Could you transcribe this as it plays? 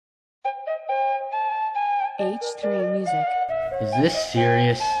H3 Music. Is this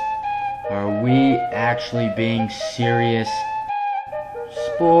serious? Are we actually being serious?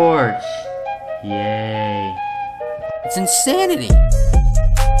 Sports! Yay. It's insanity!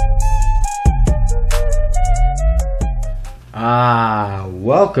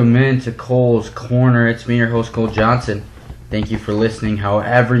 Welcome into Cole's Corner. It's me, your host, Cole Johnson. Thank you for listening,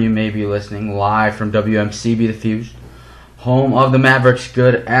 however you may be listening, live from WMCB The Fuse, home of the Mavericks.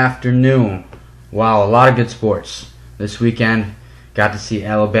 Good afternoon. Wow, a lot of good sports. This weekend, got to see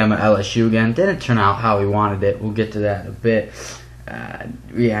Alabama LSU again. Didn't turn out how we wanted it. We'll get to that in a bit.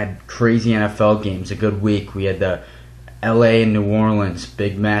 We had crazy NFL games, a good week. We had the LA and New Orleans,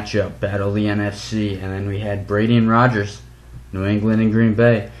 big matchup, battle of the NFC. And then we had Brady and Rodgers, New England and Green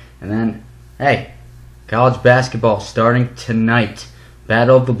Bay. And then, hey, college basketball starting tonight.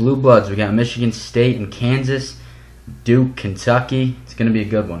 Battle of the Blue Bloods. We got Michigan State and Kansas, Duke, Kentucky. It's going to be a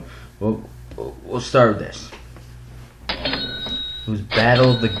good one. We'll start with this. It was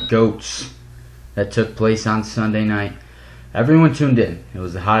Battle of the Goats that took place on Sunday night. Everyone tuned in. It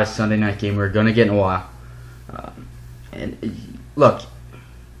was the hottest Sunday night game we're going to get in a while. Look,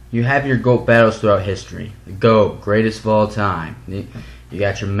 you have your GOAT battles throughout history. The GOAT, greatest of all time. You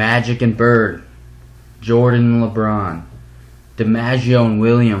got your Magic and Bird, Jordan and LeBron. DiMaggio and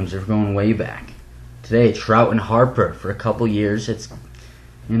Williams are going way back. Today, Trout and Harper for a couple years. It's,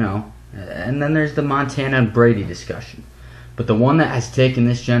 and then there's the Montana and Brady discussion. But the one that has taken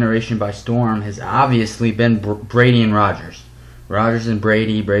this generation by storm has obviously been Brady and Rodgers. Rodgers and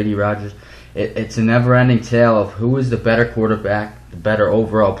Brady, Rodgers. It's a never-ending tale of who is the better quarterback, the better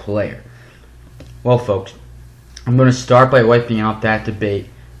overall player. Well, folks, I'm going to start by wiping out that debate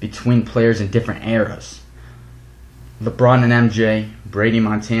between players in different eras. LeBron and MJ, Brady,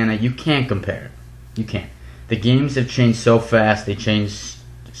 Montana, you can't compare it. You can't. The games have changed so fast, they change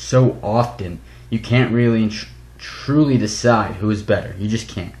so often, you can't really truly decide who is better. You just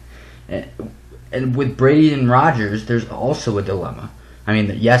can't. And with Brady and Rodgers, there's also a dilemma. I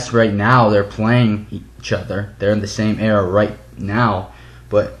mean, yes, right now they're playing each other. They're in the same era right now.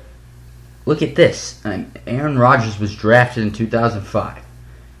 But look at this. Aaron Rodgers was drafted in 2005.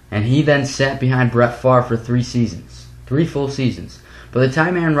 And he then sat behind Brett Favre for 3 seasons. 3 full seasons. By the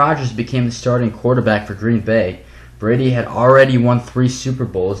time Aaron Rodgers became the starting quarterback for Green Bay, Brady had already won 3 Super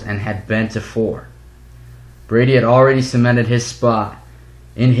Bowls and had been to 4. Brady had already cemented his spot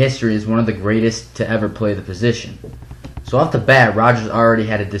in history as one of the greatest to ever play the position. So off the bat, Rodgers already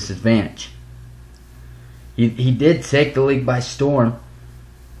had a disadvantage. He did take the league by storm.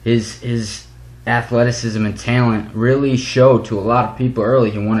 His athleticism and talent really showed to a lot of people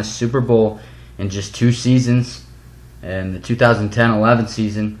early. He won a Super Bowl in just 2 seasons. And the 2010-11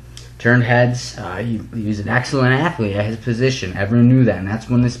 season turned heads. He was an excellent athlete at his position. Everyone knew that, and that's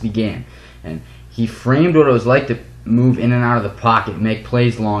when this began. And he framed what it was like to move in and out of the pocket, make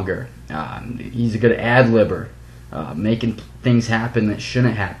plays longer. He's a good ad-libber, making things happen that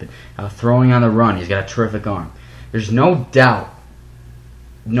shouldn't happen. Throwing on the run, he's got a terrific arm. There's no doubt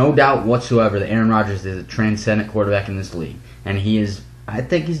whatsoever that Aaron Rodgers is a transcendent quarterback in this league. And I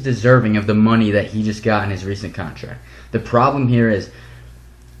think he's deserving of the money that he just got in his recent contract. The problem here is,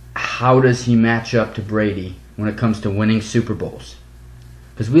 how does he match up to Brady when it comes to winning Super Bowls?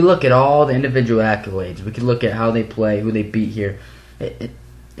 Because we look at all the individual accolades. We could look at how they play, who they beat here.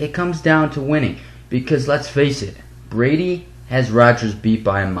 It comes down to winning. Because let's face it, Brady has Rodgers beat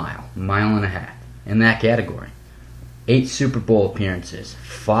by a mile and a half in that category. 8 Super Bowl appearances,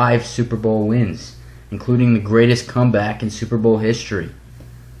 5 Super Bowl wins, including the greatest comeback in Super Bowl history.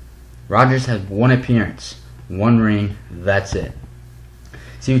 Rodgers has 1 appearance, 1 ring, that's it.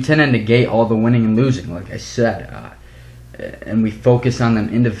 So you tend to negate all the winning and losing, like I said, and we focus on them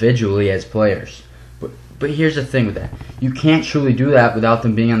individually as players. But here's the thing with that. You can't truly do that without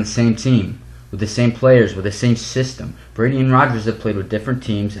them being on the same team, with the same players, with the same system. Brady and Rodgers have played with different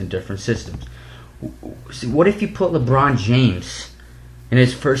teams and different systems. So what if you put LeBron James in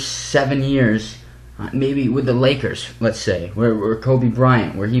his first 7 years, maybe with the Lakers, let's say, where Kobe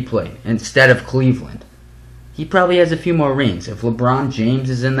Bryant, where he played, instead of Cleveland? He probably has a few more rings. If LeBron James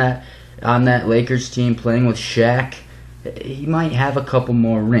is on that Lakers team playing with Shaq, he might have a couple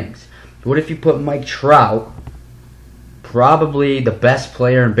more rings. What if you put Mike Trout, probably the best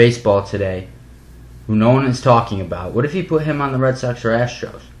player in baseball today, who no one is talking about, what if you put him on the Red Sox or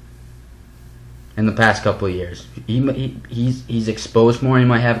Astros in the past couple of years? He's exposed more, he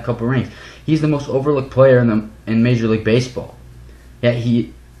might have a couple rings. He's the most overlooked player in Major League Baseball. Yet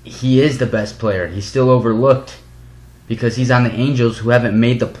he is the best player. He's still overlooked because he's on the Angels, who haven't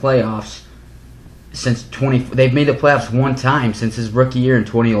made the playoffs since they've made the playoffs 1 time since his rookie year in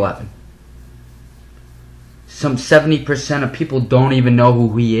 2011. some 70% of people don't even know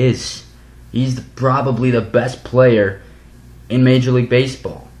who he is. He's probably the best player in Major League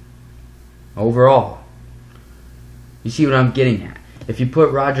Baseball overall. You see what I'm getting at? If you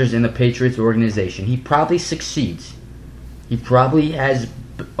put Rodgers in the Patriots organization, he probably succeeds. He probably has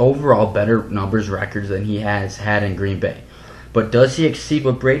overall better numbers records than he has had in Green Bay. But does he exceed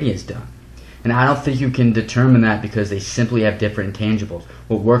what Brady has done? And I don't think you can determine that because they simply have different intangibles.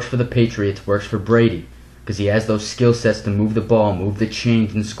 What works for the Patriots works for Brady because he has those skill sets to move the ball, move the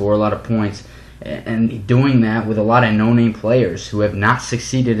chains, and score a lot of points. And doing that with a lot of no-name players who have not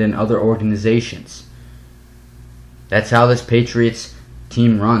succeeded in other organizations. That's how this Patriots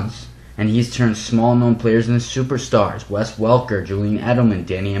team runs. And he's turned small-known players into superstars. Wes Welker, Julian Edelman,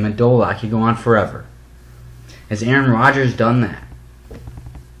 Danny Amendola. I could go on forever. Has Aaron Rodgers done that?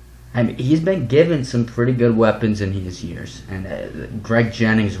 I mean, he's been given some pretty good weapons in his years. And Greg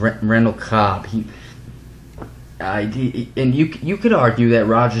Jennings, Randall Cobb. And you could argue that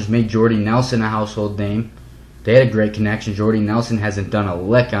Rodgers made Jordy Nelson a household name. They had a great connection. Jordy Nelson hasn't done a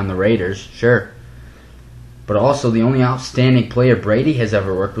lick on the Raiders, sure. But also, the only outstanding player Brady has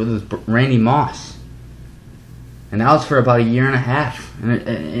ever worked with was Randy Moss. And that was for about a year and a half. And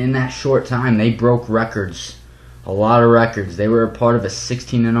in that short time, they broke records. A lot of records. They were a part of a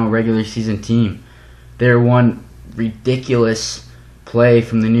 16-0 regular season team. They were one ridiculous play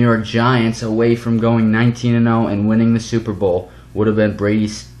from the New York Giants away from going 19-0 and winning the Super Bowl. Would have been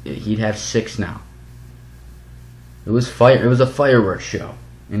Brady's. He'd have 6 now. It was a fireworks show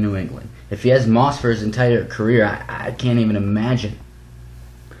in New England. If he has Moss for his entire career, I can't even imagine.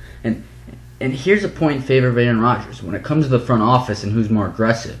 And here's a point in favor of Aaron Rodgers. When it comes to the front office and who's more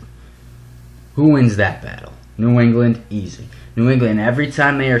aggressive, who wins that battle? New England, easy. New England, every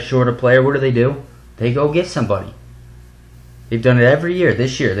time they are short a player, what do? They go get somebody. They've done it every year.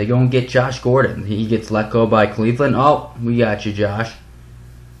 This year, they go and get Josh Gordon. He gets let go by Cleveland. Oh, we got you, Josh.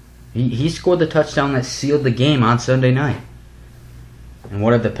 He scored the touchdown that sealed the game on Sunday night. And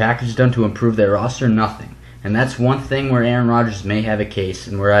what have the Packers done to improve their roster? Nothing. And that's one thing where Aaron Rodgers may have a case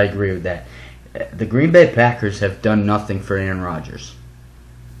and where I agree with that. The Green Bay Packers have done nothing for Aaron Rodgers.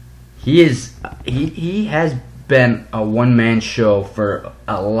 He has been a one-man show for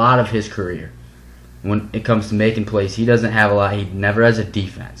a lot of his career. When it comes to making plays, he doesn't have a lot. He never has a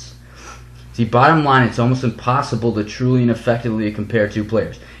defense. See, bottom line, it's almost impossible to truly and effectively compare two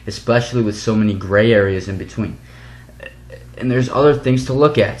players, especially with so many gray areas in between. And there's other things to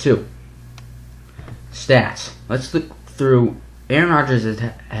look at, too. Stats. Let's look through. Aaron Rodgers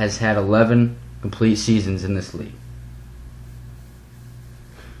has had 11 complete seasons in this league.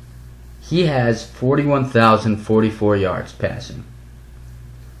 He has 41,044 yards passing.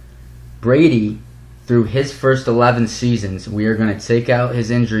 Brady, through his first 11 seasons, we are going to take out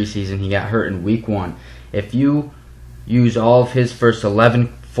his injury season. He got hurt in week 1. If you use all of his first 11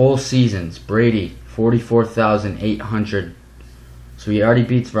 full seasons, Brady, 44,800. So he already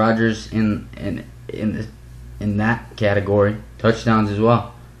beats Rodgers in that category. Touchdowns as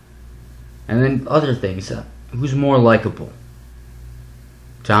well. And then other things. Who's more likable?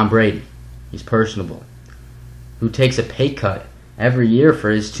 Tom Brady. He's personable. Who takes a pay cut every year for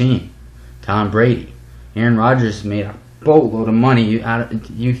his team? Tom Brady. Aaron Rodgers made a boatload of money.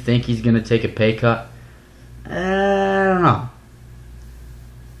 You think he's going to take a pay cut? I don't know.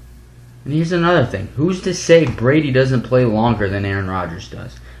 And here's another thing. Who's to say Brady doesn't play longer than Aaron Rodgers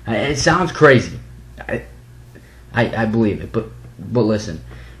does? It sounds crazy. I believe it. But listen.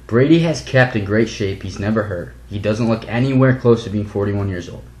 Brady has kept in great shape. He's never hurt. He doesn't look anywhere close to being 41 years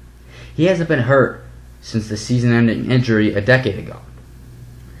old. He hasn't been hurt since the season-ending injury a decade ago.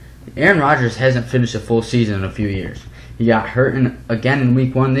 Aaron Rodgers hasn't finished a full season in a few years. He got hurt again in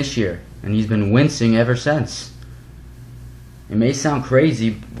week 1 this year, and he's been wincing ever since. It may sound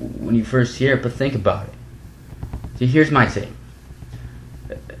crazy when you first hear it, but think about it. See, here's my take.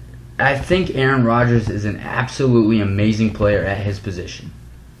 I think Aaron Rodgers is an absolutely amazing player at his position.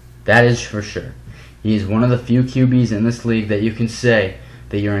 That is for sure. He is one of the few QBs in this league that you can say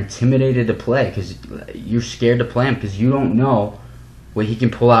that you're intimidated to play because you're scared to play him because you don't know what he can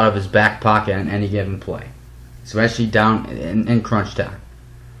pull out of his back pocket on any given play, especially down in crunch time.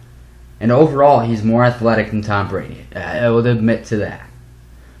 And overall, he's more athletic than Tom Brady. I will admit to that.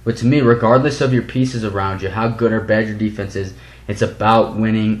 But to me, regardless of your pieces around you, how good or bad your defense is, it's about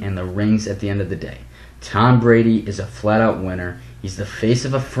winning and the rings at the end of the day. Tom Brady is a flat-out winner. He's the face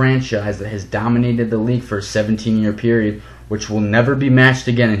of a franchise that has dominated the league for a 17-year period, which will never be matched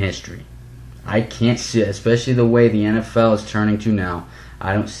again in history. I can't see it, especially the way the NFL is turning to now.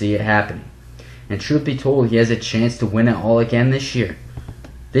 I don't see it happening. And truth be told, he has a chance to win it all again this year.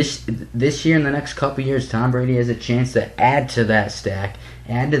 This year and the next couple years, Tom Brady has a chance to add to that stack,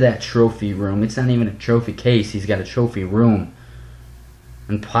 add to that trophy room. It's not even a trophy case. He's got a trophy room.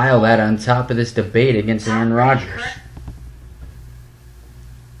 And pile that on top of this debate against Aaron Rodgers.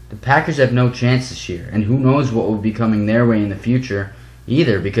 The Packers have no chance this year, and who knows what will be coming their way in the future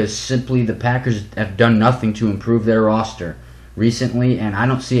either, because simply the Packers have done nothing to improve their roster recently, and I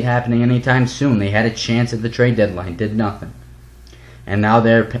don't see it happening anytime soon. They had a chance at the trade deadline, did nothing. And now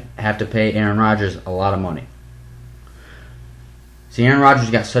they have to pay Aaron Rodgers a lot of money. See, Aaron Rodgers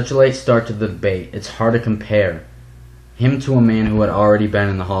got such a late start to the debate, it's hard to compare him to a man who had already been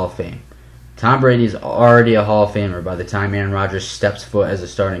in the Hall of Fame. Tom Brady is already a Hall of Famer by the time Aaron Rodgers steps foot as a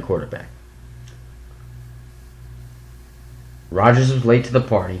starting quarterback. Rodgers was late to the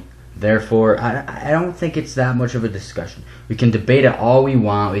party. Therefore, I don't think it's that much of a discussion. We can debate it all we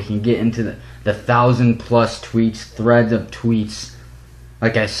want. We can get into the 1,000+ tweets, threads of tweets,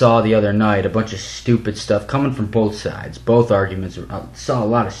 like I saw the other night, a bunch of stupid stuff coming from both sides. Both arguments. I saw a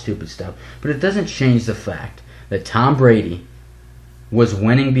lot of stupid stuff. But it doesn't change the fact that Tom Brady was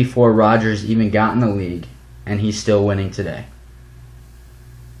winning before Rodgers even got in the league, and he's still winning today.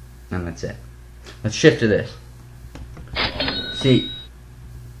 And that's it. Let's shift to this. See,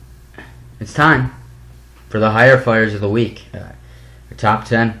 it's time for the higher flyers of the week. The top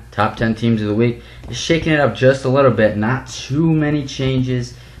 10 teams of the week. Just shaking it up just a little bit. Not too many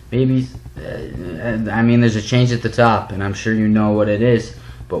changes. Maybe, there's a change at the top, and I'm sure you know what it is.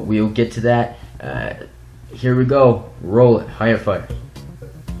 But we'll get to that. Here we go. Roll it. Higher flyers.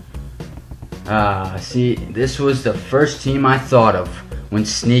 See, this was the first team I thought of when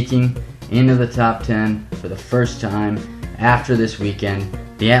sneaking into the top 10 for the first time after this weekend,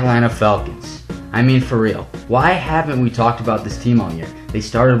 the Atlanta Falcons. I mean, for real. Why haven't we talked about this team all year? They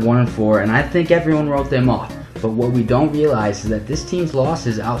started 1-4, and I think everyone wrote them off. But what we don't realize is that this team's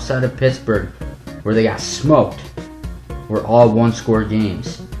losses outside of Pittsburgh, where they got smoked, were all one-score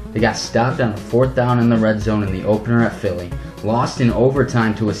games. They got stopped on a 4th down in the red zone in the opener at Philly, lost in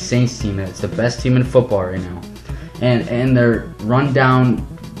overtime to a Saints team that's the best team in football right now, and their run-down,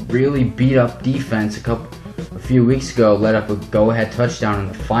 really beat-up defense a few weeks ago led up a go-ahead touchdown in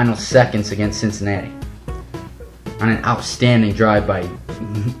the final seconds against Cincinnati on an outstanding drive by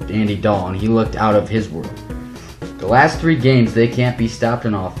Andy Dalton. He looked out of his world. The last 3 games, they can't be stopped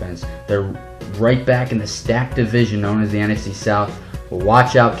on offense. They're right back in the stacked division known as the NFC South. But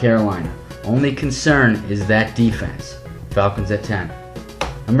watch out, Carolina. Only concern is that defense. Falcons at 10.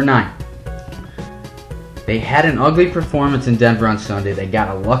 Number 9. They had an ugly performance in Denver on Sunday. They got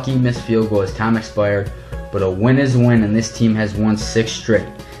a lucky missed field goal as time expired. But a win is a win, and this team has won 6 straight.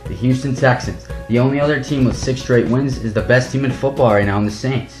 The Houston Texans, the only other team with 6 straight wins, is the best team in football right now in the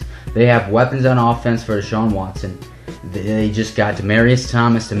Saints. They have weapons on offense for Deshaun Watson. They just got Demaryius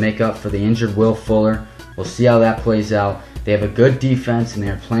Thomas to make up for the injured Will Fuller. We'll see how that plays out. They have a good defense, and they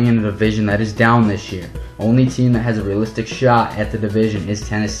are playing in a division that is down this year. Only team that has a realistic shot at the division is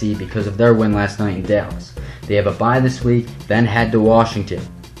Tennessee because of their win last night in Dallas. They have a bye this week, then head to Washington.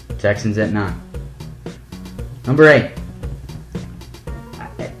 Texans at 9. Number 8.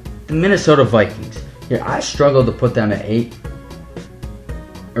 The Minnesota Vikings. Here, I struggled to put them at 8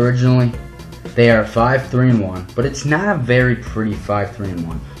 originally. They are 5-3-1, but it's not a very pretty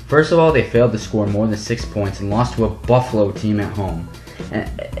 5-3-1. First of all, they failed to score more than 6 points and lost to a Buffalo team at home,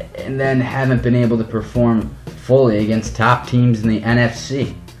 and then haven't been able to perform fully against top teams in the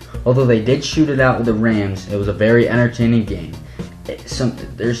NFC. Although they did shoot it out with the Rams, it was a very entertaining game.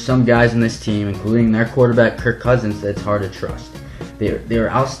 There's some guys in this team, including their quarterback Kirk Cousins, that's hard to trust. They were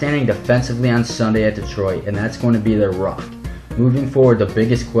outstanding defensively on Sunday at Detroit, and that's going to be their rock. Moving forward, the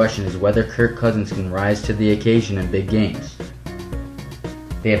biggest question is whether Kirk Cousins can rise to the occasion in big games.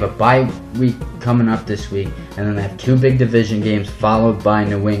 They have a bye week coming up this week, and then they have 2 big division games followed by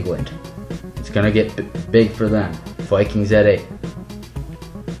New England. It's going to get big for them. Vikings at 8.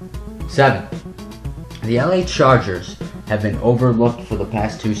 7. The LA Chargers have been overlooked for the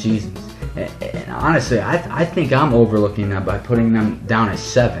past 2 seasons. And honestly, I think I'm overlooking them by putting them down at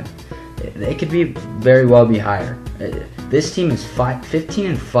 7. They could be very well be higher. This team is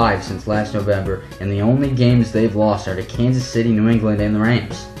 15-5 since last November, and the only games they've lost are to Kansas City, New England, and the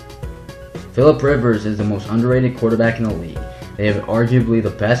Rams. Phillip Rivers is the most underrated quarterback in the league. They have arguably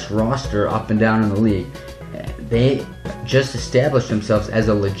the best roster up and down in the league. They just established themselves as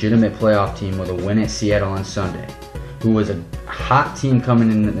a legitimate playoff team with a win at Seattle on Sunday, who was a hot team coming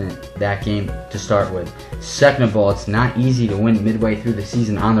in that game to start with. Second of all, it's not easy to win midway through the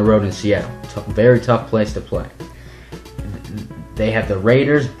season on the road in Seattle. Very tough place to play. they have the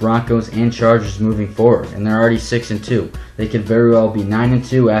Raiders, Broncos, and Chargers moving forward, and they're already 6-2. They could very well be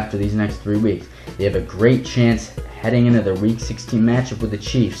 9-2 after these next 3 weeks. They have a great chance heading into their Week 16 matchup with the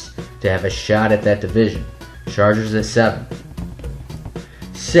Chiefs to have a shot at that division. Chargers at 7.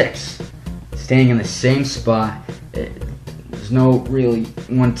 6. Staying in the same spot. There's no really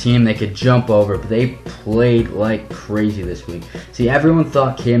one team they could jump over, but they played like crazy this week. See, everyone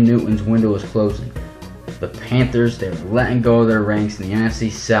thought Cam Newton's window was closing. The Panthers, they're letting go of their ranks in the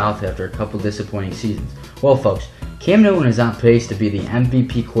NFC South after a couple disappointing seasons. Well, folks, Cam Newton is on pace to be the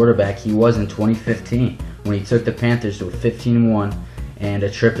MVP quarterback he was in 2015 when he took the Panthers to a 15-1 and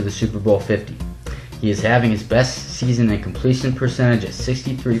a trip to the Super Bowl 50. He is having his best season in completion percentage at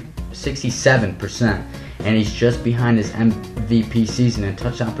 67%, and he's just behind his MVP season in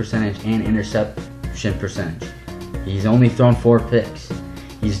touchdown percentage and interception percentage. He's only thrown 4 picks.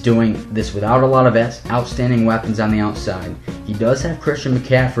 He's doing this without a lot of outstanding weapons on the outside. He does have Christian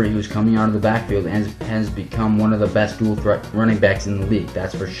McCaffrey, who's coming out of the backfield and has become one of the best dual-threat running backs in the league,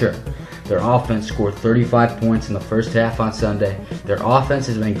 that's for sure. Their offense scored 35 points in the first half on Sunday. Their offense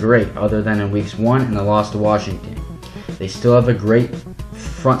has been great other than in weeks 1 and the loss to Washington. They still have a great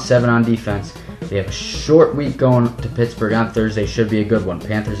front 7 on defense. They have a short week going to Pittsburgh on Thursday. Should be a good one.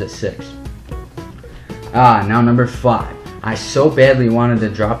 Panthers at 6. Now number 5. I so badly wanted to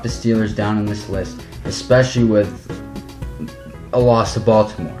drop the Steelers down in this list, especially with a loss to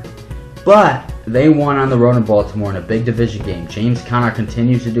Baltimore. But they won on the road in Baltimore in a big division game. James Conner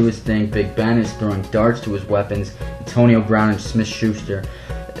continues to do his thing. Big Ben is throwing darts to his weapons. Antonio Brown and Smith-Schuster.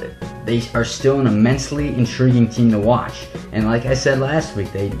 They are still an immensely intriguing team to watch. And like I said last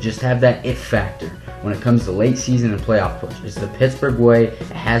week, they just have that it factor when it comes to late season and playoff push. It's the Pittsburgh way. It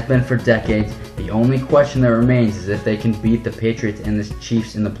has been for decades. The only question that remains is if they can beat the Patriots and the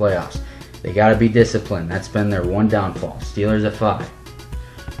Chiefs in the playoffs. They got to be disciplined. That's been their one downfall. Steelers at 5.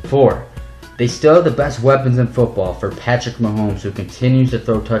 4. They still have the best weapons in football for Patrick Mahomes, who continues to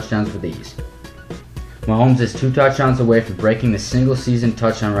throw touchdowns with ease. Mahomes is 2 touchdowns away from breaking the single-season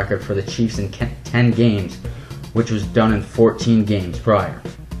touchdown record for the Chiefs in 10 games, which was done in 14 games prior.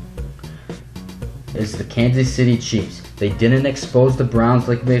 It's the Kansas City Chiefs. They didn't expose the Browns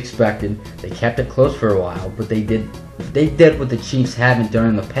like we expected. They kept it close for a while, but they did what the Chiefs haven't done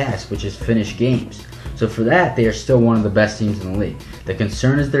in the past, which is finish games. So for that, they are still one of the best teams in the league. The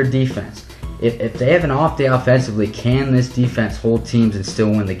concern is their defense. If they have an off day offensively, can this defense hold teams and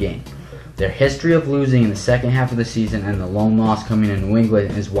still win the game? Their history of losing in the second half of the season and the lone loss coming in New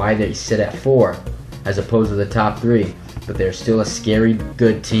England is why they sit at 4 as opposed to the top 3, but they're still a scary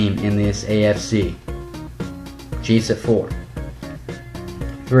good team in this AFC. Chiefs at 4.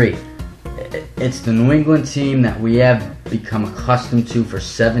 3. It's the New England team that we have become accustomed to for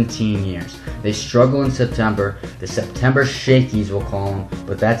 17 years. They struggle in September. The September shakies, we'll call them,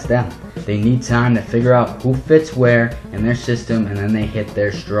 but that's them. They need time to figure out who fits where in their system, and then they hit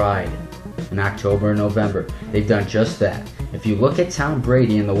their stride in October and November. They've done just that. If you look at Tom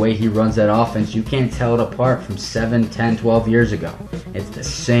Brady and the way he runs that offense, you can't tell it apart from 7, 10, 12 years ago. It's the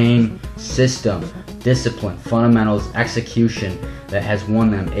same system, discipline, fundamentals, execution that has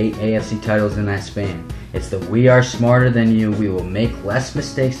won them 8 AFC titles in that span. It's the we are smarter than you, we will make less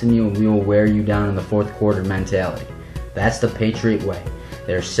mistakes than you, and we will wear you down in the fourth quarter mentality. That's the Patriot way.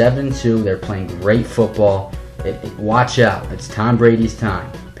 They're 7-2, they're playing great football. Watch out, it's Tom Brady's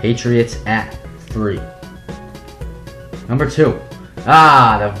time. Patriots at 3. Number 2.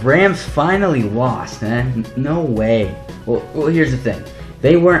 The Rams finally lost, man. No way. Well, here's the thing.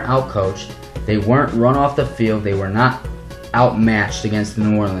 They weren't outcoached. They weren't run off the field. They were not outmatched against the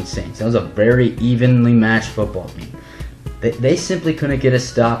New Orleans Saints. That was a very evenly matched football game. They simply couldn't get a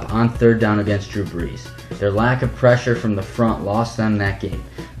stop on third down against Drew Brees. Their lack of pressure from the front lost them that game.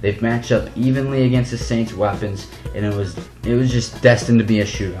 They've matched up evenly against the Saints' weapons, and it was just destined to be a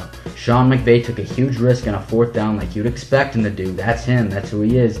shootout. Sean McVay took a huge risk on a fourth down like you'd expect him to do. That's him. That's who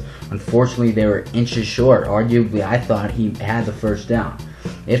he is. Unfortunately, they were inches short. Arguably, I thought he had the first down.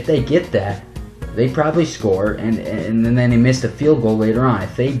 If they get that, they probably score, and then they missed a field goal later on.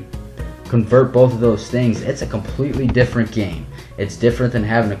 If they convert both of those things, it's a completely different game. It's different than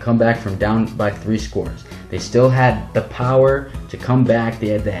having to come back from down by 3 scores. They still had the power to come back. They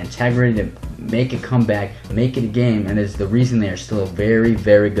had the integrity to make a comeback, make it a game, and it's the reason they are still a very,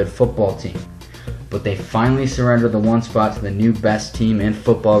 very good football team. But they finally surrendered the one spot to the new best team in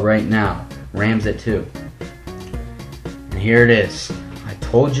football right now, Rams at 2. And here it is. I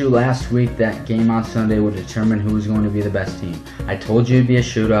told you last week that game on Sunday would determine who was going to be the best team. I told you it'd be a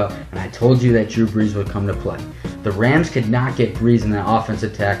shootout, and I told you that Drew Brees would come to play. The Rams could not get Brees in that offense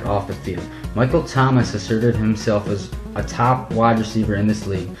attack off the field. Michael Thomas asserted himself as a top wide receiver in this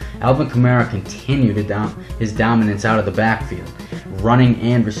league. Alvin Kamara continued his dominance out of the backfield, running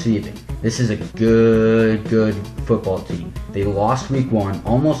and receiving. This is a good football team. They lost week 1,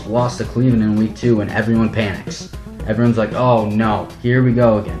 almost lost to Cleveland in week 2, and everyone panics. Everyone's like, oh no, here we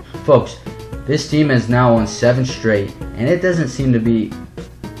go again. Folks, this team has now won 7 straight, and it doesn't seem to be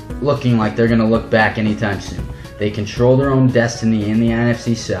looking like they're going to look back anytime soon. They control their own destiny in the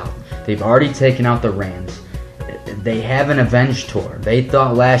NFC South. They've already taken out the Rams. They have an revenge tour. They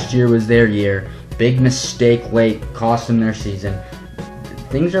thought last year was their year. Big mistake late cost them their season.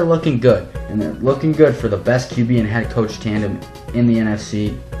 Things are looking good, and they're looking good for the best QB and head coach tandem in the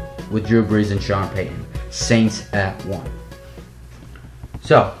NFC with Drew Brees and Sean Payton. Saints at 1.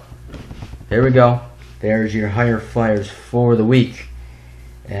 So, there we go. There's your higher flyers for the week.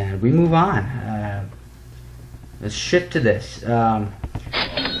 And we move on. Let's shift to this.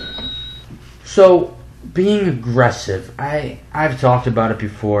 So, being aggressive. I've talked about it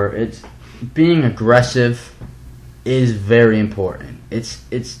before. Being aggressive is very important.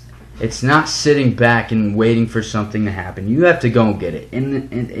 It's not sitting back and waiting for something to happen. You have to go and get it.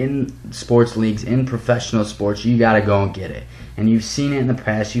 In sports leagues, in professional sports, you got to go and get it. And you've seen it in the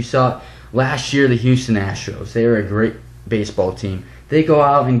past. You saw it last year, the Houston Astros. They were a great baseball team. They go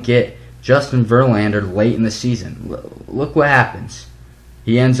out and get Justin Verlander late in the season. Look what happens.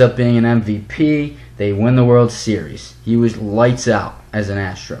 He ends up being an MVP. They win the World Series. He was lights out as an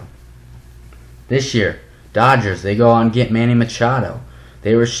Astro. This year, Dodgers, they go out and get Manny Machado.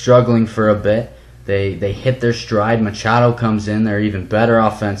 They were struggling for a bit. They hit their stride. Machado comes in. They're even better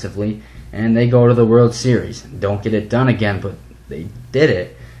offensively. And they go to the World Series. Don't get it done again, but they did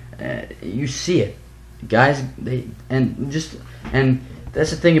it. You see it. Guys, and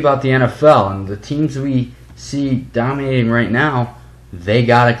that's the thing about the NFL. And the teams we see dominating right now, they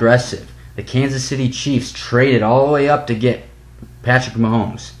got aggressive. The Kansas City Chiefs traded all the way up to get Patrick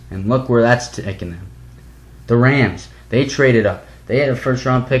Mahomes. And look where that's taking them. The Rams, they traded up. They had a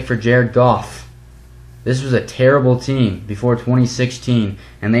first-round pick for Jared Goff. This was a terrible team before 2016,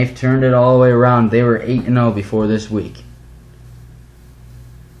 and they've turned it all the way around. They were 8-0 before this week.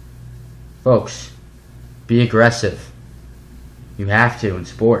 Folks, be aggressive. You have to in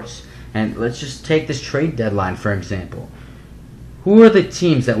sports. And let's just take this trade deadline, for example. Who are the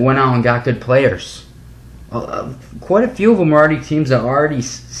teams that went out and got good players? Quite a few of them are already teams that are already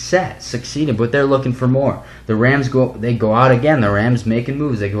succeeded, but they're looking for more. The Rams go out again. The Rams making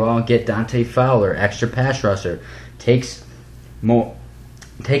moves. They go out and get Dante Fowler, extra pass rusher. Takes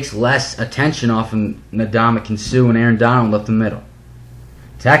less attention off of Ndamukong Suh and Aaron Donald up the middle.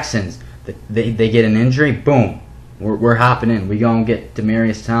 Texans, they get an injury, boom. We're hopping in. We go and get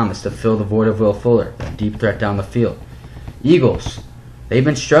Demaryius Thomas to fill the void of Will Fuller, a deep threat down the field. Eagles, they've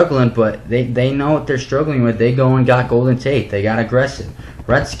been struggling, but they know what they're struggling with. They go and got Golden Tate. They got aggressive.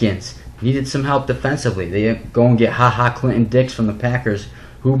 Redskins needed some help defensively. They go and get Clinton Dix from the Packers,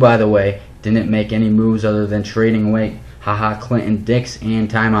 who, by the way, didn't make any moves other than trading away Clinton Dix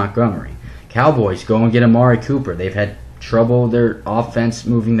and Ty Montgomery. Cowboys go and get Amari Cooper. They've had trouble with their offense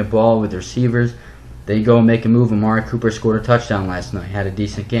moving the ball with receivers. They go and make a move. Amari Cooper scored a touchdown last night. Had a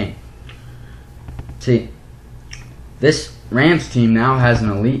decent game. See, this Rams team now has an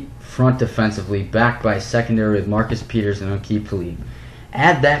elite front defensively, backed by a secondary with Marcus Peters and Aqib Talib.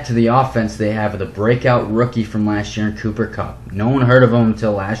 Add that to the offense they have with a breakout rookie from last year in Cooper Kupp. No one heard of him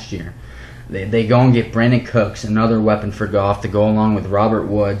until last year. They go and get Brandon Cooks, another weapon for Goff, to go along with Robert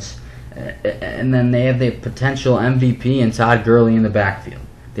Woods. And then they have the potential MVP and Todd Gurley in the backfield.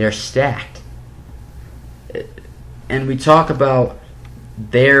 They're stacked. And we talk about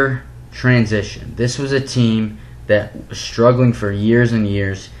their transition. This was a team that was struggling for years and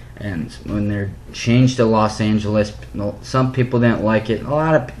years, and when they're changed to Los Angeles, some people didn't like it.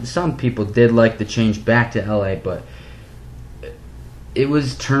 Some people did like the change back to LA, but it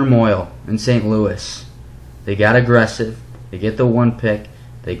was turmoil in St. Louis. They got aggressive. They get the 1 pick.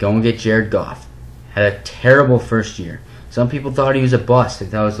 They go and get Jared Goff. Had a terrible first year. Some people thought he was a bust. They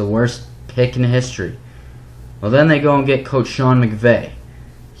thought it was the worst pick in history. Well, then they go and get Coach Sean McVay.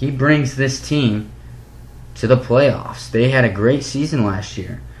 He brings this team to the playoffs. They had a great season last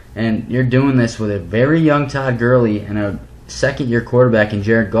year. And you're doing this with a very young Todd Gurley and a second-year quarterback in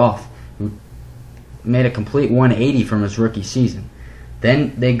Jared Goff, who made a complete 180 from his rookie season.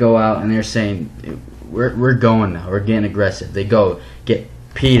 Then they go out and they're saying, we're going now. We're getting aggressive. They go get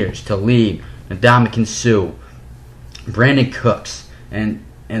Peters, Talib, Ndamukong Suh, Brandon Cooks. And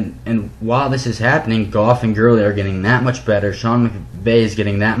while this is happening, Goff and Gurley are getting that much better. Sean McVay is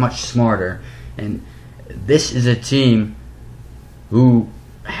getting that much smarter. And this is a team who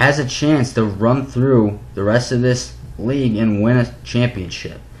has a chance to run through the rest of this league and win a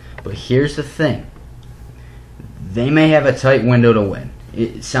championship. But here's the thing. They may have a tight window to win.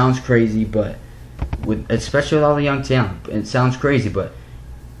 It sounds crazy, but especially with all the young talent, it sounds crazy, but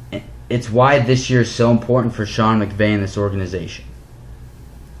it's why this year is so important for Sean McVay and this organization.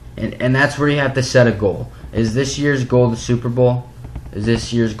 And that's where you have to set a goal. Is this year's goal the Super Bowl? Is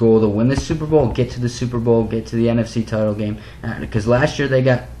this year's goal to win the Super Bowl, get to the Super Bowl, get to the NFC title game? Because last year they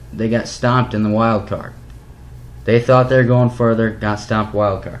got stomped in the wild card. They thought they were going further, got stomped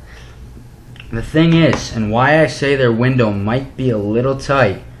wild card. The thing is, and why I say their window might be a little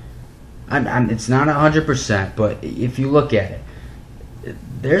tight, it's not 100%, but if you look at it,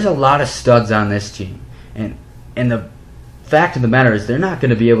 there's a lot of studs on this team. And the fact of the matter is they're not going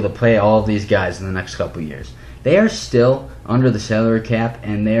to be able to play all of these guys in the next couple of years. They are still under the salary cap,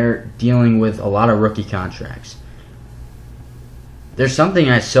 and they're dealing with a lot of rookie contracts. There's something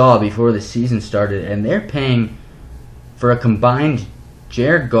I saw before the season started, and they're paying for a combined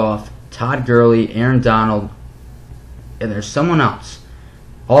Jared Goff, Todd Gurley, Aaron Donald, and there's someone else.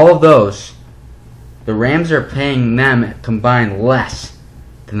 All of those, the Rams are paying them combined less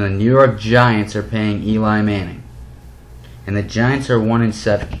than the New York Giants are paying Eli Manning. And the Giants are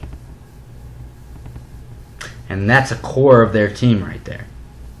 1-7. And that's a core of their team right there.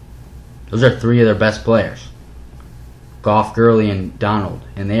 Those are three of their best players. Goff, Gurley, and Donald.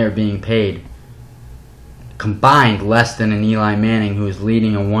 And they are being paid combined less than an Eli Manning, who is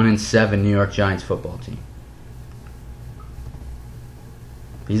leading a 1-7 New York Giants football team.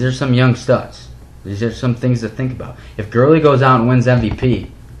 These are some young studs. These are some things to think about. If Gurley goes out and wins MVP,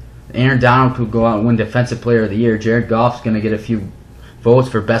 Aaron Donald could go out and win Defensive Player of the Year. Jared Goff's going to get a few votes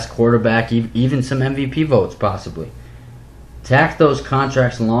for best quarterback, even some MVP votes possibly. Tack those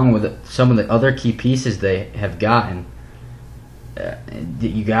contracts along with some of the other key pieces they have gotten.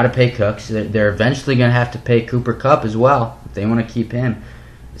 You got to pay Cooks. They're eventually going to have to pay Cooper Kupp as well if they want to keep him.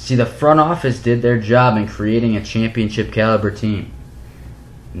 See, the front office did their job in creating a championship caliber team.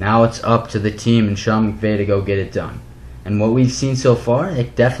 Now it's up to the team and Sean McVay to go get it done. And what we've seen so far,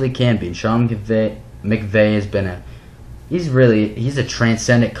 it definitely can be. And Sean McVay has been he's a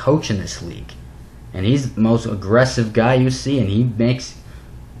transcendent coach in this league. And he's the most aggressive guy you see, and he makes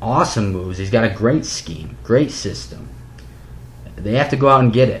awesome moves. He's got a great scheme, great system. They have to go out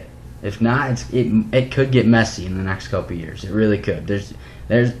and get it. If not, it could get messy in the next couple of years. It really could. There's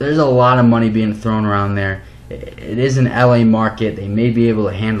a lot of money being thrown around there. It is an LA market. They may be able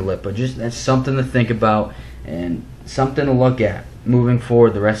to handle it, but just that's something to think about and something to look at moving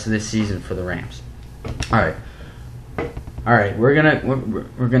forward the rest of this season for the Rams. All right. We're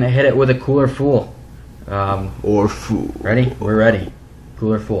gonna hit it with a cooler fool. Or fool. Ready? We're ready.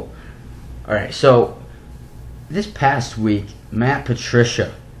 Cooler fool. All right. So this past week, Matt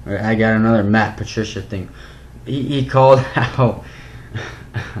Patricia. I got another Matt Patricia thing. He called out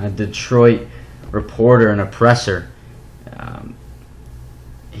a Detroit reporter and oppressor.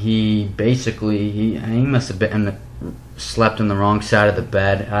 He must have been slept on the wrong side of the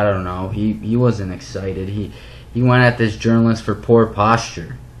bed. I don't know. He wasn't excited. He went at this journalist for poor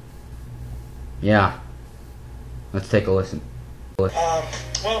posture. Yeah. Let's take a listen. Well,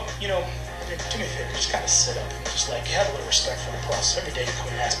 do me a favor, just kind of sit up and just have a little respect for the process. Every day you come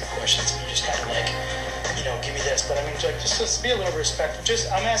and ask me questions and you just kind of give me this. But I mean, just be a little respectful.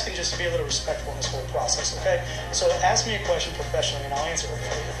 I'm asking just to be a little respectful in this whole process, okay? So ask me a question professionally and I'll answer it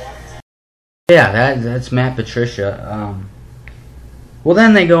for you. Yeah, that's Matt Patricia. Well,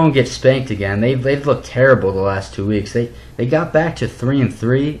 then they go and get spanked again. They've looked terrible the last 2 weeks. They got back to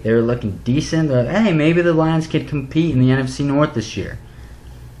 3-3. They were looking decent. They're like, hey, maybe the Lions could compete in the NFC North this year.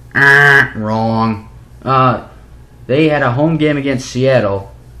 Wrong. They had a home game against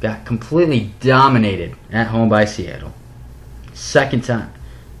Seattle. Got completely dominated at home by Seattle. Second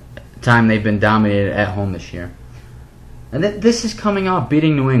time they've been dominated at home this year. And this is coming off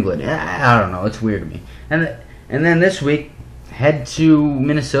beating New England. I don't know. It's weird to me. And then this week, head to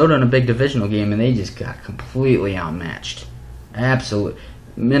Minnesota in a big divisional game, and they just got completely outmatched. Absolutely.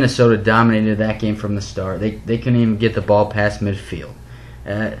 Minnesota dominated that game from the start. They couldn't even get the ball past midfield.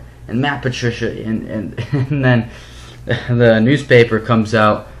 And Matt Patricia, and then the newspaper comes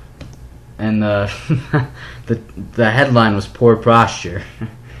out, and the headline was poor posture.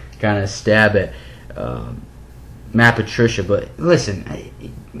 Kind of stab at Matt Patricia. But listen,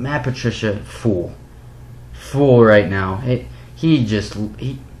 Matt Patricia, fool right now.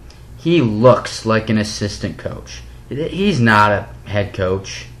 He looks like an assistant coach. He's not a head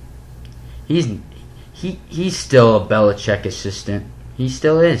coach. He's still a Belichick assistant. He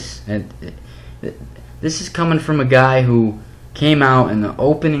still is. And this is coming from a guy who came out in the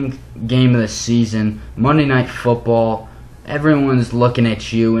opening game of the season, Monday Night Football. Everyone's looking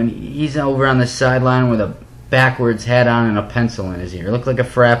at you, and he's over on the sideline with a backwards hat on and a pencil in his ear. Looked like a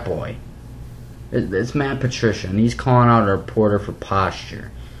frat boy. It's Matt Patricia, and he's calling out a reporter for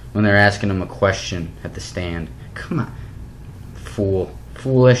posture when they're asking him a question at the stand. Come on.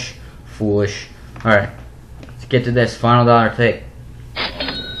 Foolish. Alright, let's get to this. Final dollar take.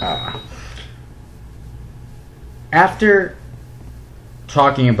 After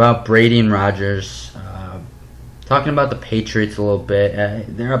talking about Brady and Rodgers, talking about the Patriots a little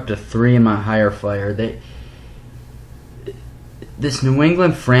bit, they're up to 3 in my higher flyer. This New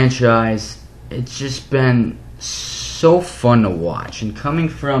England franchise, it's just been so fun to watch. And coming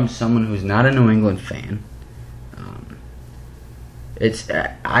from someone who's not a New England fan,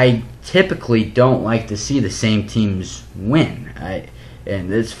 I typically don't like to see the same teams win.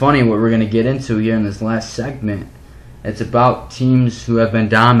 And it's funny what we're going to get into here in this last segment. It's about teams who have been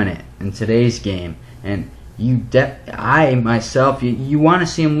dominant in today's game. And you want to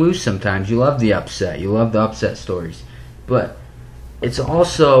see them lose sometimes. You love the upset. You love the upset stories. But it's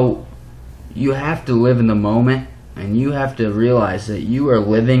also, you have to live in the moment, and you have to realize that you are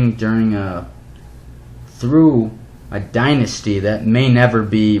living through a dynasty that may never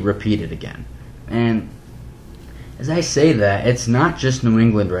be repeated again. And as I say that, it's not just New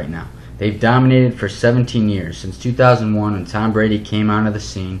England right now. They've dominated for 17 years. Since 2001, when Tom Brady came onto the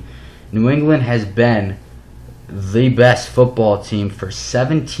scene, New England has been the best football team for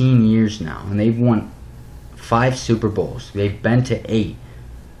 17 years now. And they've won 5 Super Bowls. They've been to 8.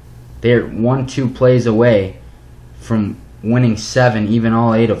 They're 1-2 plays away from winning 7, even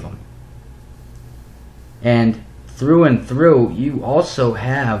all 8 of them. And through, you also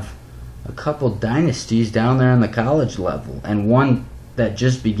have a couple dynasties down there on the college level, and one that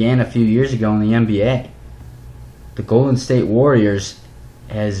just began a few years ago in the NBA. The Golden State Warriors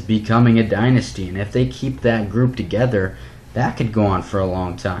is becoming a dynasty, and if they keep that group together, that could go on for a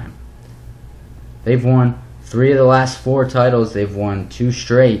long time. They've won 3 of the last 4 titles. They've won 2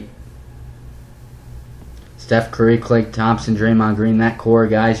 straight. Steph Curry, Klay Thompson, Draymond Green, that core of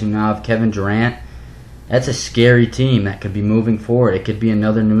guys who now have Kevin Durant. That's a scary team that could be moving forward. It could be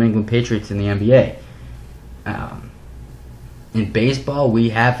another New England Patriots in the NBA. In baseball,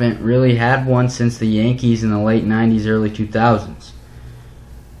 we haven't really had one since the Yankees in the late 90s, early 2000s.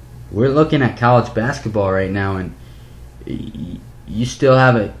 We're looking at college basketball right now, and you still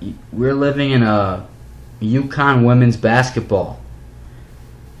have we're living in a UConn women's basketball.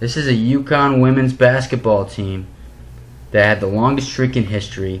 This is a UConn women's basketball team that had the longest streak in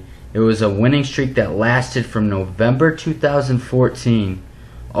history. It was a winning streak that lasted from November 2014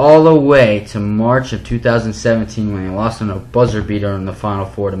 all the way to March of 2017 when they lost on a buzzer beater in the Final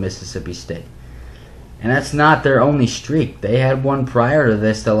Four to Mississippi State. And that's not their only streak. They had one prior to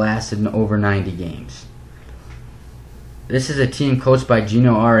this that lasted over 90 games. This is a team coached by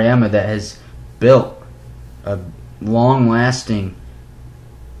Gino Auriemma that has built a long-lasting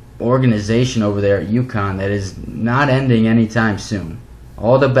organization over there at UConn that is not ending anytime soon.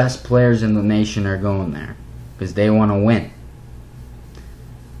 All the best players in the nation are going there because they want to win.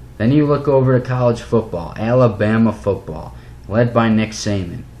 Then you look over to college football, Alabama football, led by Nick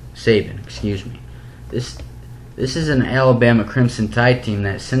Saban. This is an Alabama Crimson Tide team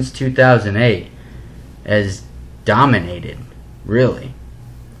that since 2008 has dominated, really,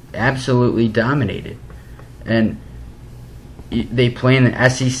 absolutely dominated. And they play in the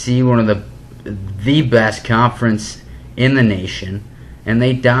SEC, one of the best conference in the nation. And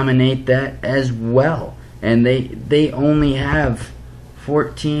they dominate that as well. And they only have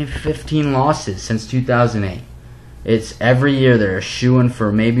 14, 15 losses since 2008. It's every year they're a shoo-in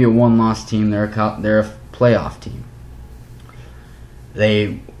for maybe a 1-loss team. They're a playoff team.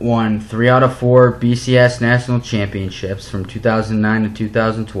 They won 3 out of 4 BCS national championships from 2009 to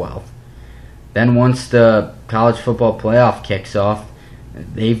 2012. Then once the college football playoff kicks off,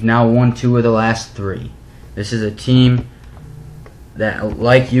 they've now won 2 of the last 3. This is a team that,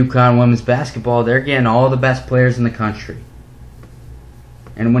 like UConn women's basketball, they're getting all the best players in the country.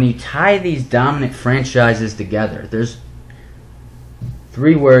 And when you tie these dominant franchises together, there's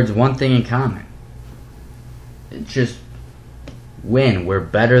 3 words, one thing in common. It's just win. We're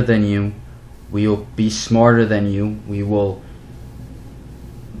better than you. We will be smarter than you. We will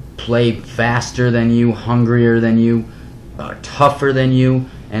play faster than you, hungrier than you, tougher than you,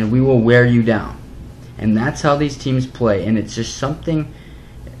 and we will wear you down. And that's how these teams play. And it's just something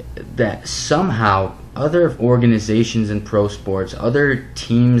that somehow other organizations in pro sports, other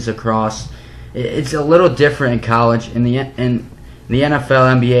teams across, it's a little different in college. In the NFL,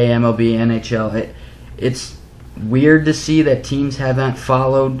 NBA, MLB, NHL, weird to see that teams haven't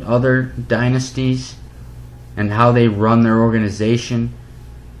followed other dynasties and how they run their organization.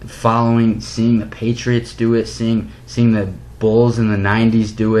 Seeing the Patriots do it, seeing the Bulls in the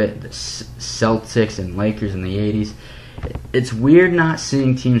 90s do it, the Celtics and Lakers in the 80s. It's weird not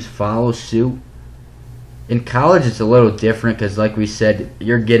seeing teams follow suit. In college, it's a little different because, like we said,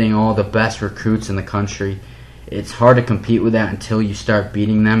 you're getting all the best recruits in the country. It's hard to compete with that until you start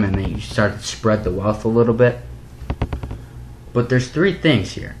beating them and then you start to spread the wealth a little bit. But there's three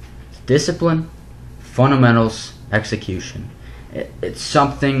things here: discipline, fundamentals, execution. It's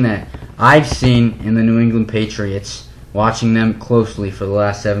something that I've seen in the New England Patriots, watching them closely for the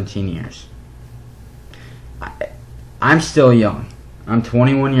last 17 years. I'm still young. I'm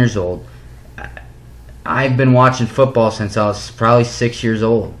 21 years old. I've been watching football since I was probably 6 years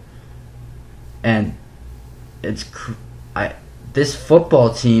old. And this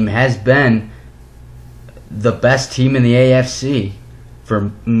football team has been the best team in the AFC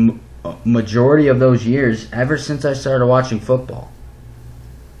for majority of those years, ever since I started watching football.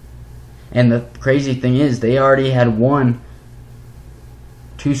 And the crazy thing is, they already had won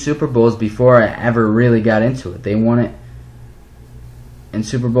 2 Super Bowls before I ever really got into it. They won it in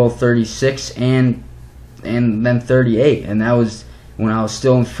Super Bowl 36 and then 38, and that was when I was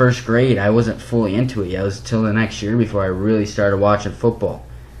still in first grade. I wasn't fully into it yet. It was until the next year before I really started watching football.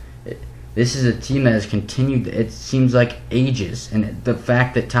 This is a team that has continued, it seems like, ages. And the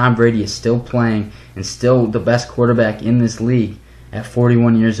fact that Tom Brady is still playing and still the best quarterback in this league at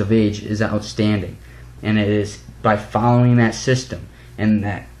 41 years of age is outstanding. And it is by following that system and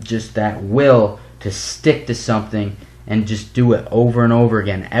that will to stick to something and just do it over and over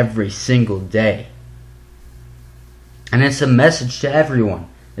again every single day. And it's a message to everyone.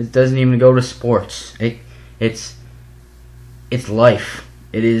 It doesn't even go to sports. It's life.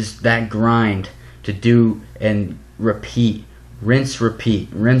 It is that grind to do and repeat, rinse,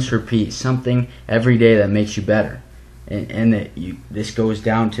 repeat, something every day that makes you better. And this goes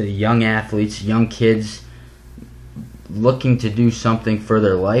down to the young athletes, young kids looking to do something for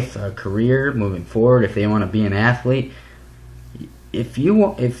their life, a career, moving forward. If they want to be an athlete, if you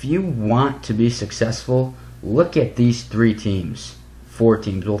want to be successful, look at these 3 teams, 4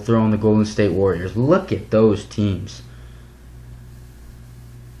 teams. We'll throw in the Golden State Warriors. Look at those teams.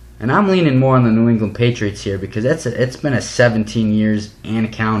 And I'm leaning more on the New England Patriots here because it's been a 17 years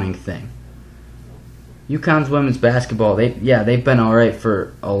and counting thing. UConn's women's basketball, they've been all right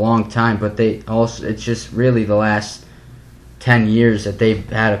for a long time, but it's just really the last 10 years that they've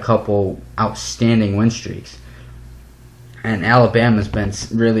had a couple outstanding win streaks. And Alabama's been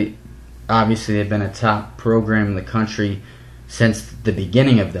really, obviously they've been a top program in the country since the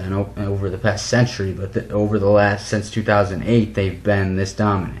beginning of that, over the past century, but since 2008, they've been this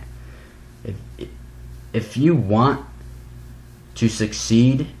dominant. If you want to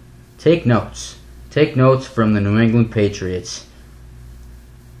succeed, take notes. Take notes from the New England Patriots,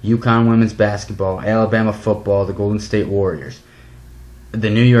 UConn women's basketball, Alabama football, the Golden State Warriors, the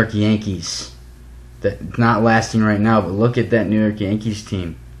New York Yankees. That's not lasting right now, but look at that New York Yankees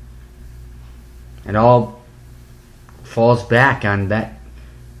team. It all falls back on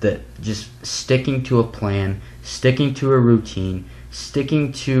just sticking to a plan, sticking to a routine,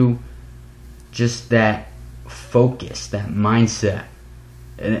 sticking to just that focus, that mindset.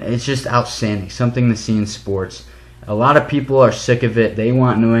 And it's just outstanding, something to see in sports. A lot of people are sick of it. They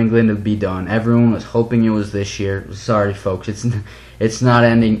want New England to be done. Everyone was hoping it was this year. Sorry, folks. It's not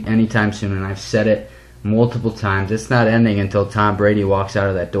ending anytime soon, and I've said it multiple times. It's not ending until Tom Brady walks out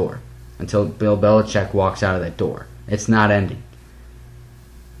of that door, until Bill Belichick walks out of that door. It's not ending.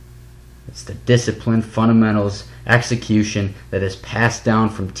 It's the discipline, fundamentals, execution that is passed down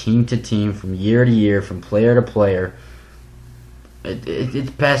from team to team, from year to year, from player to player.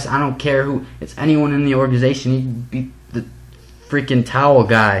 It's passed. I don't care who. It's anyone in the organization. You could be the freaking towel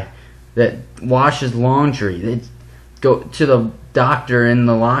guy that washes laundry. Go to the doctor in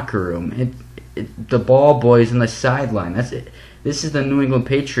the locker room. The ball boys on the sideline. That's it. This is the New England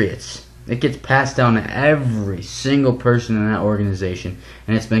Patriots. It gets passed down to every single person in that organization,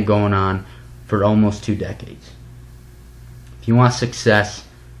 and it's been going on for almost 2 decades. If you want success,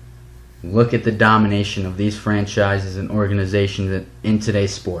 look at the domination of these franchises and organizations in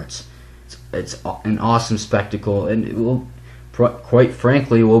today's sports. It's an awesome spectacle, and it will, quite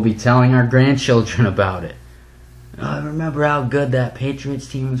frankly, we'll be telling our grandchildren about it. I remember how good that Patriots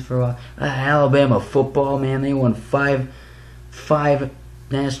team was for a while. Alabama football, man, they won five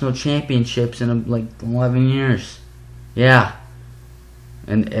national championships in like 11 years. Yeah.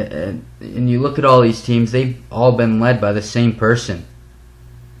 And you look at all these teams, they've all been led by the same person.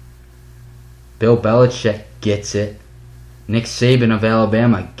 Bill Belichick gets it. Nick Saban of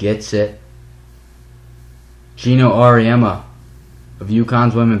Alabama gets it. Gino Auriemma of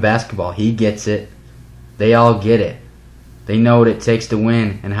UConn's women basketball, he gets it. They all get it. They know what it takes to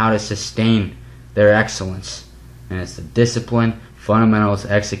win and how to sustain their excellence. And it's the discipline, fundamentals,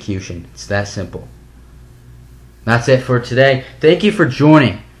 execution. It's that simple. That's it for today. Thank you for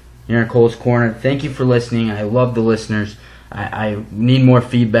joining here in Cole's Corner. Thank you for listening. I love the listeners. I need more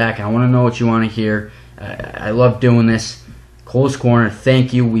feedback. I want to know what you want to hear. I love doing this. Cole's Corner,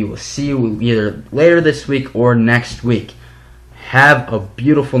 thank you. We will see you either later this week or next week. Have a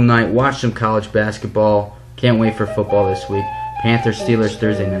beautiful night. Watch some college basketball. Can't wait for football this week. Panthers, Steelers,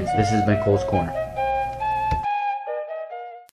 Thursday nights. This has been Cole's Corner.